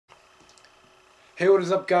Hey, what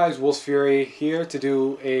is up guys? Wolf's Fury here to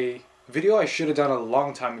do a video I should have done a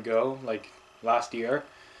long time ago, like last year,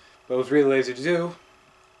 but I was really lazy to do.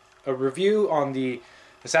 A review on the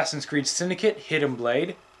Assassin's Creed Syndicate Hidden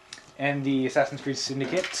Blade and the Assassin's Creed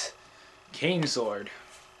Syndicate Cane Sword.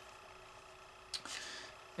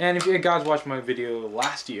 And if you guys watched my video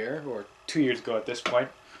last year, or 2 years ago at this point,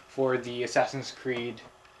 for the Assassin's Creed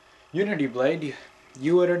Unity Blade,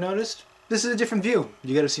 you would have noticed this is a different view.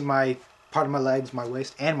 You get to see my part of my legs, my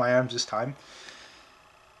waist, and my arms this time.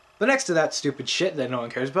 But next to that stupid shit that no one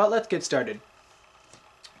cares about, let's get started.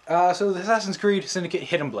 So the Assassin's Creed Syndicate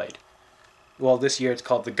Hidden Blade. Well, this year it's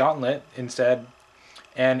called the Gauntlet instead,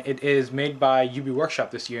 and it is made by UB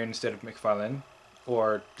Workshop this year instead of McFarlane,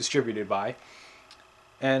 or distributed by.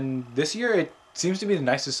 And this year it seems to be the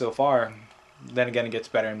nicest so far. Then again, it gets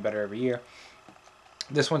better and better every year.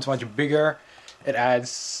 This one's much bigger. It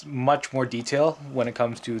adds much more detail when it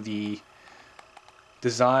comes to the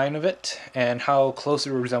design of it and how close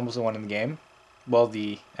it resembles the one in the game. Well,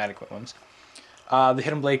 the adequate ones. The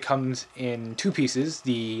Hidden Blade comes in two pieces,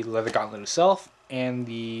 the leather gauntlet itself and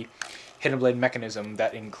the Hidden Blade mechanism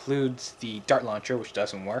that includes the dart launcher, which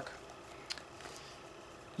doesn't work.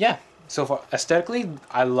 Yeah, so far aesthetically,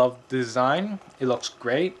 I love the design. It looks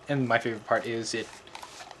great, and my favorite part is it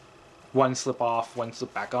one slip off, one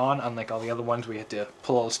slip back on, unlike all the other ones where you had to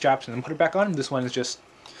pull all the straps and then put it back on. This one is just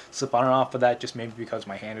slip on and off, but that just maybe because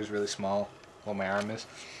my hand is really small, while my arm is.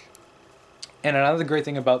 And another great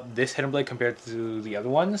thing about this Hidden Blade compared to the other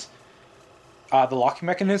ones, the locking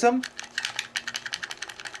mechanism,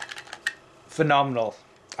 phenomenal.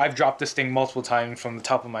 I've dropped this thing multiple times from the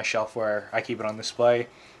top of my shelf where I keep it on display,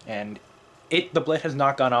 and the blade has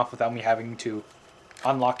not gone off without me having to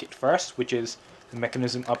unlock it first, which is the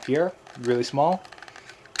mechanism up here, really small.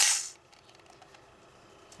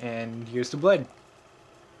 And here's the blade.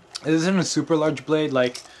 It isn't a super large blade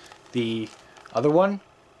like the other one,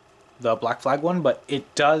 the Black Flag one, but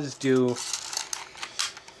it does do,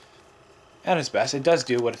 at its best, it does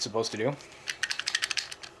do what it's supposed to do.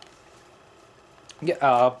 Yeah,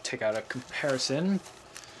 I'll take out a comparison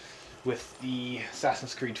with the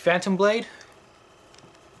Assassin's Creed Phantom Blade.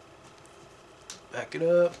 Back it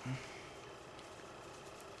up.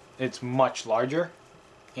 It's much larger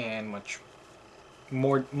and much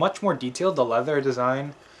more detailed. The leather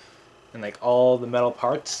design and like all the metal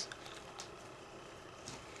parts,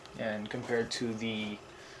 and compared to the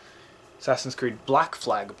Assassin's Creed Black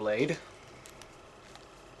Flag Blade,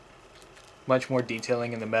 much more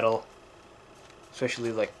detailing in the metal,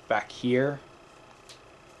 especially like back here,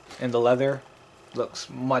 and the leather looks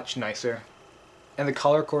much nicer, and the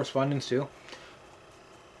color correspondence too.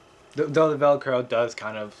 Though the Velcro does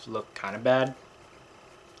kind of look kind of bad.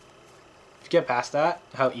 If you get past that,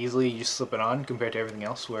 how easily you just slip it on compared to everything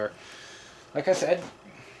else, where, like I said,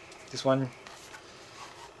 this one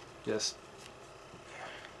just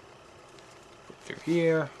put through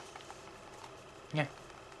here. Yeah.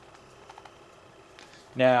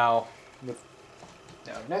 Now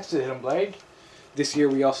next to the Hidden Blade, this year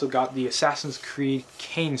we also got the Assassin's Creed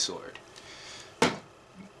Cane Sword.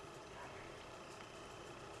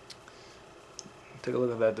 Take a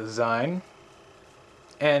look at that design.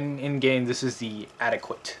 And in game, this is the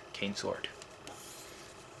adequate cane sword.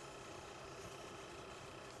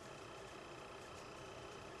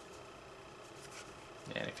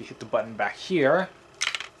 And if you hit the button back here,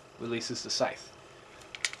 releases the scythe.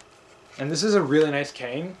 And this is a really nice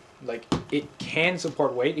cane. Like, it can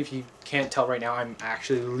support weight. If you can't tell right now, I'm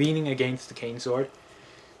actually leaning against the cane sword.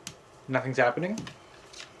 Nothing's happening.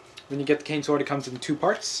 When you get the cane sword, it comes in two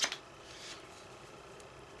parts.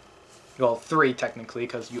 Well, three technically,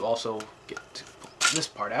 because you also get to pull this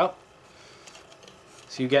part out.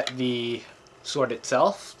 So you get the sword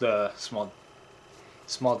itself, the small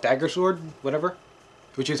dagger sword, whatever,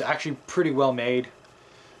 which is actually pretty well made.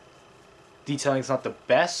 Detailing's not the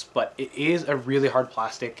best, but it is a really hard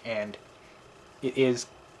plastic, and it is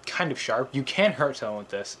kind of sharp. You can hurt someone with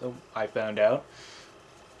this, I found out.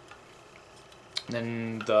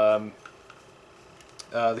 And then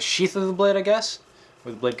the sheath of the blade, I guess,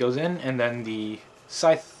 where the blade goes in, and then the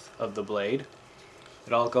scythe of the blade.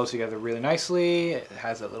 It all goes together really nicely. It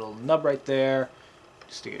has that little nub right there.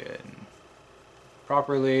 Stick it in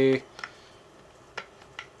properly.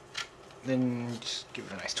 Then just give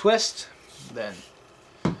it a nice twist. Then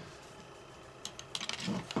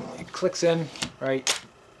it clicks in right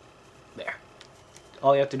there.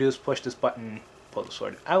 All you have to do is push this button, pull the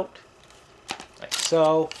sword out, like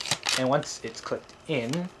so. And once it's clicked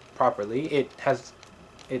in properly, it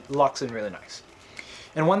locks in really nice.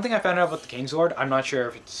 And one thing I found out about the cane sword, I'm not sure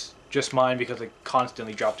if it's just mine because I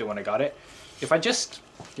constantly dropped it when I got it. If I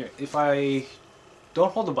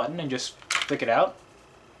don't hold the button and just flick it out,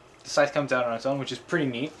 the scythe comes out on its own, which is pretty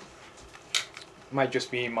neat. Might just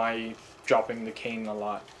be my dropping the cane a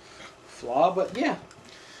lot flaw, but yeah.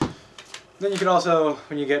 Then you can also,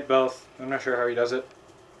 when you get both, I'm not sure how he does it.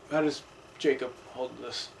 How does Jacob hold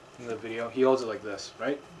this in the video? He holds it like this,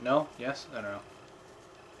 right? No? Yes? I don't know.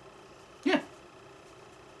 Yeah.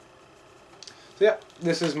 So yeah,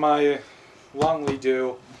 this is my longly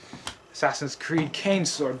due Assassin's Creed Cane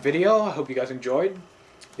Sword video. I hope you guys enjoyed.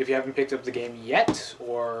 If you haven't picked up the game yet,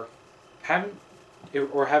 or haven't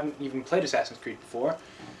even played Assassin's Creed before,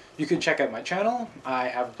 you could check out my channel. I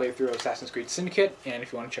have a playthrough of Assassin's Creed Syndicate, and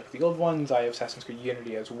if you want to check out the old ones, I have Assassin's Creed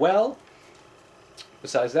Unity as well.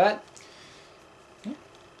 Besides that, yeah.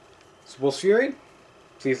 So Wolf's Fury,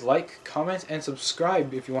 please like, comment, and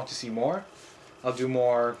subscribe if you want to see more. I'll do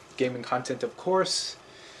more gaming content, of course.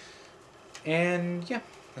 And yeah,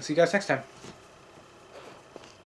 I'll see you guys next time.